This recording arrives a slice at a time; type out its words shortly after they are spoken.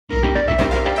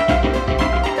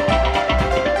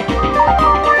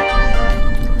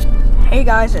Hey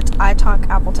guys, it's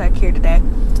iTalkAppleTech here today,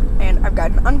 and I've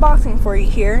got an unboxing for you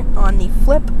here on the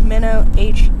Flip Mino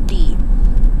HD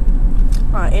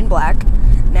in black.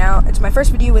 Now, it's my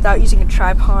first video without using a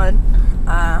tripod.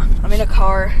 I'm in a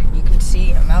car. You can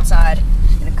see I'm outside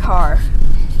in a car,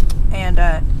 and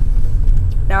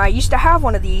now I used to have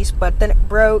one of these, but then it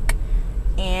broke,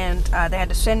 and they had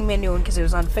to send me a new one because it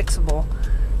was unfixable.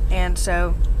 And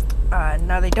so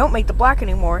now they don't make the black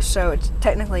anymore, so it's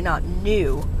technically not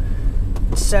new.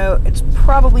 So it's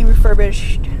probably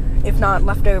refurbished, if not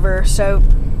leftover. So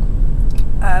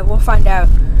we'll find out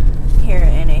here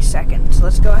in a second. So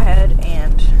let's go ahead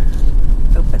and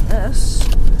open this.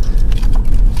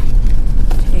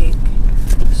 Take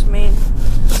this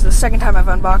This is the second time I've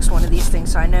unboxed one of these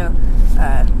things, so I know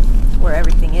where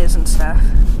everything is and stuff.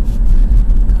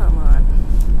 Come on,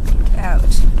 get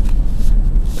out.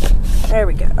 There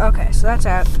we go. Okay, so that's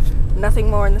out. Nothing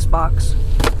more in this box.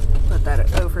 Put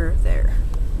that over there.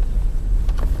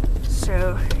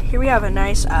 So here we have a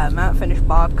nice matte finish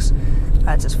box.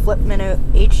 It says Flip Mino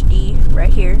HD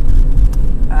right here.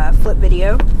 Flip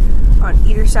video on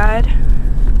either side.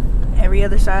 Every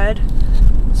other side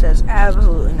says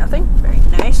absolutely nothing. Very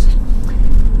nice.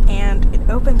 And it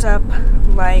opens up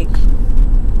like,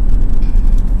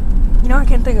 I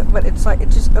can't think of, but it's like, it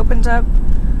just opens up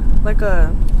like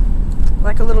a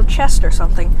little chest or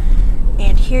something.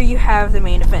 And here you have the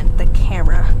main event, the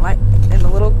camera, and the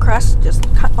little crest, just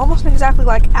almost exactly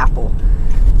like Apple.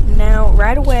 Now,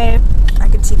 right away, I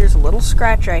can see there's a little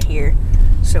scratch right here,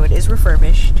 so it is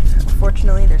refurbished.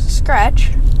 Unfortunately, there's a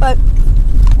scratch, but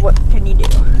what can you do?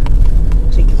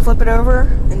 So you can flip it over,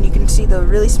 and you can see the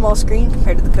really small screen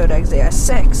compared to the Kodak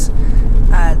ZI6.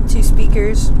 2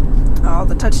 speakers, all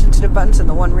the touch-sensitive buttons, and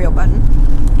the one real button,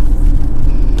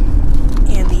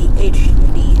 and the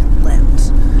HD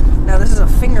lens. Now this is a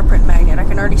fingerprint magnet. I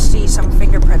can already see some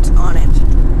fingerprints on it.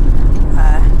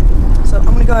 So I'm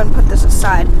going to go ahead and put this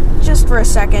aside just for a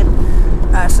second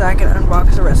so I can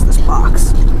unbox the rest of this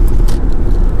box.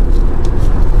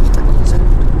 It's a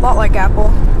lot like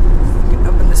Apple. You can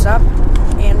open this up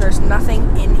and there's nothing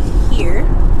in here.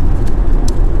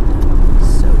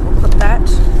 So we'll put that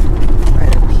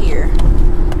right up here.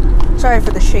 Sorry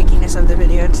for the shakiness of the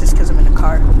video, it's just because I'm in a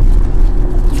car.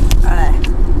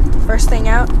 First thing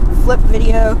out, Flip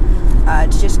video.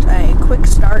 It's just a quick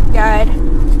start guide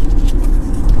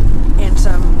and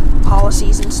some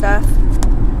policies and stuff.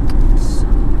 So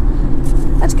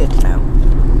that's good to know.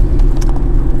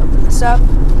 Open this up,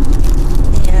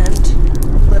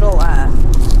 and little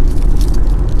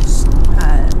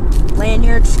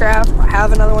lanyard strap. I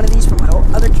have another one of these from my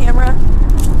other camera,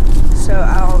 so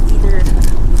I'll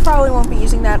probably won't be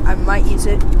using that. I might use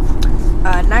it.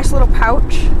 Nice little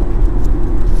pouch.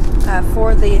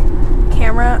 For the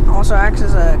camera, also acts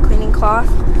as a cleaning cloth,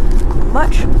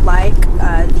 much like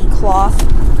the cloth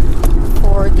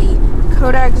for the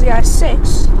Kodak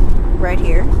ZI6 right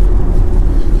here.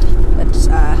 That's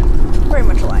very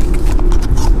much alike.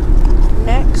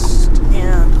 Next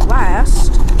and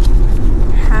last,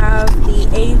 have the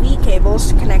AV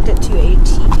cables to connect it to a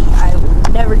TV. I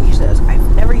will never use those.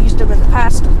 I've never used them in the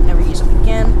past, I'll never use them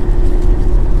again,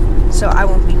 so I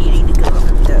won't be needing to go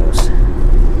over those.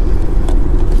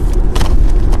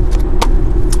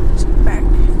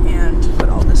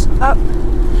 Up,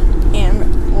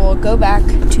 and we'll go back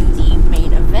to the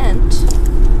main event,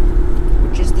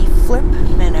 which is the Flip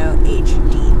Mino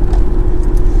HD.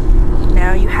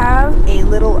 Now you have a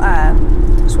little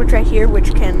switch right here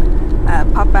which can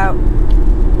pop out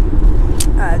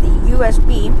the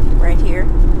USB right here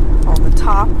on the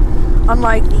top,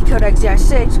 unlike the Kodak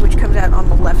ZI6 which comes out on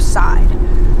the left side.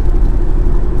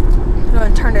 Go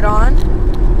and turn it on.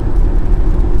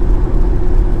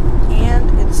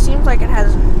 It seems like it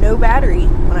has no battery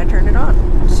when I turn it on,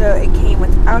 so it came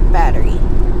without battery.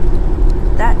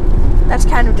 That's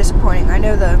kind of disappointing. I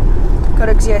know the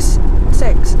Kodak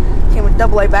ZI6 came with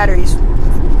AA batteries,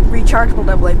 rechargeable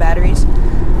AA batteries,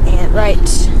 and I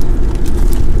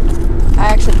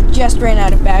actually just ran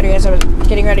out of battery as I was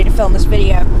getting ready to film this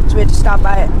video, so we had to stop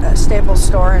by a Staples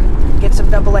store and get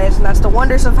some AA's, and that's the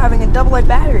wonders of having a AA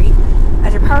battery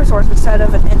as your power source instead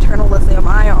of an internal lithium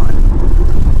ion.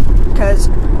 Because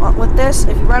with this,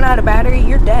 if you run out of battery,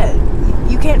 you're dead.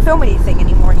 You can't film anything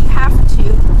anymore. You have to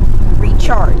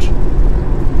recharge.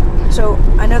 So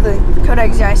I know the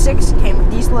Kodak ZI6 came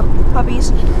with these little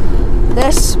puppies.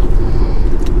 This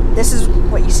is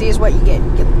what you see is what you get.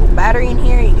 You get a little battery in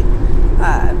here. You get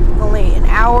only an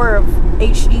hour of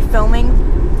HD filming,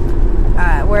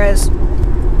 whereas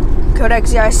Kodak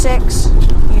ZI6,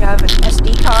 you have an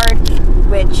SD card,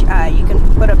 which you can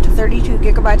put up to 32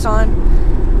 gigabytes on.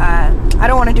 I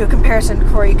don't want to do a comparison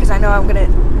for you because I know I'm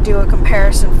going to do a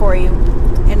comparison for you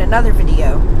in another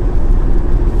video.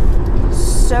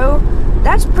 So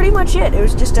that's pretty much it. It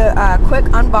was just a quick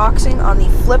unboxing on the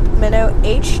Flip Mino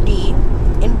HD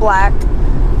in black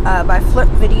by Flip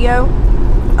Video.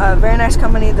 Very nice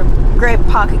company. They're great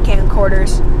pocket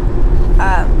camcorders.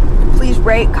 Please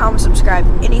rate, comment, subscribe.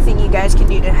 Anything you guys can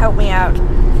do to help me out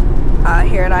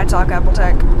here at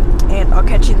iTalkAppleTech. And I'll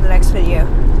catch you in the next video.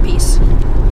 Peace.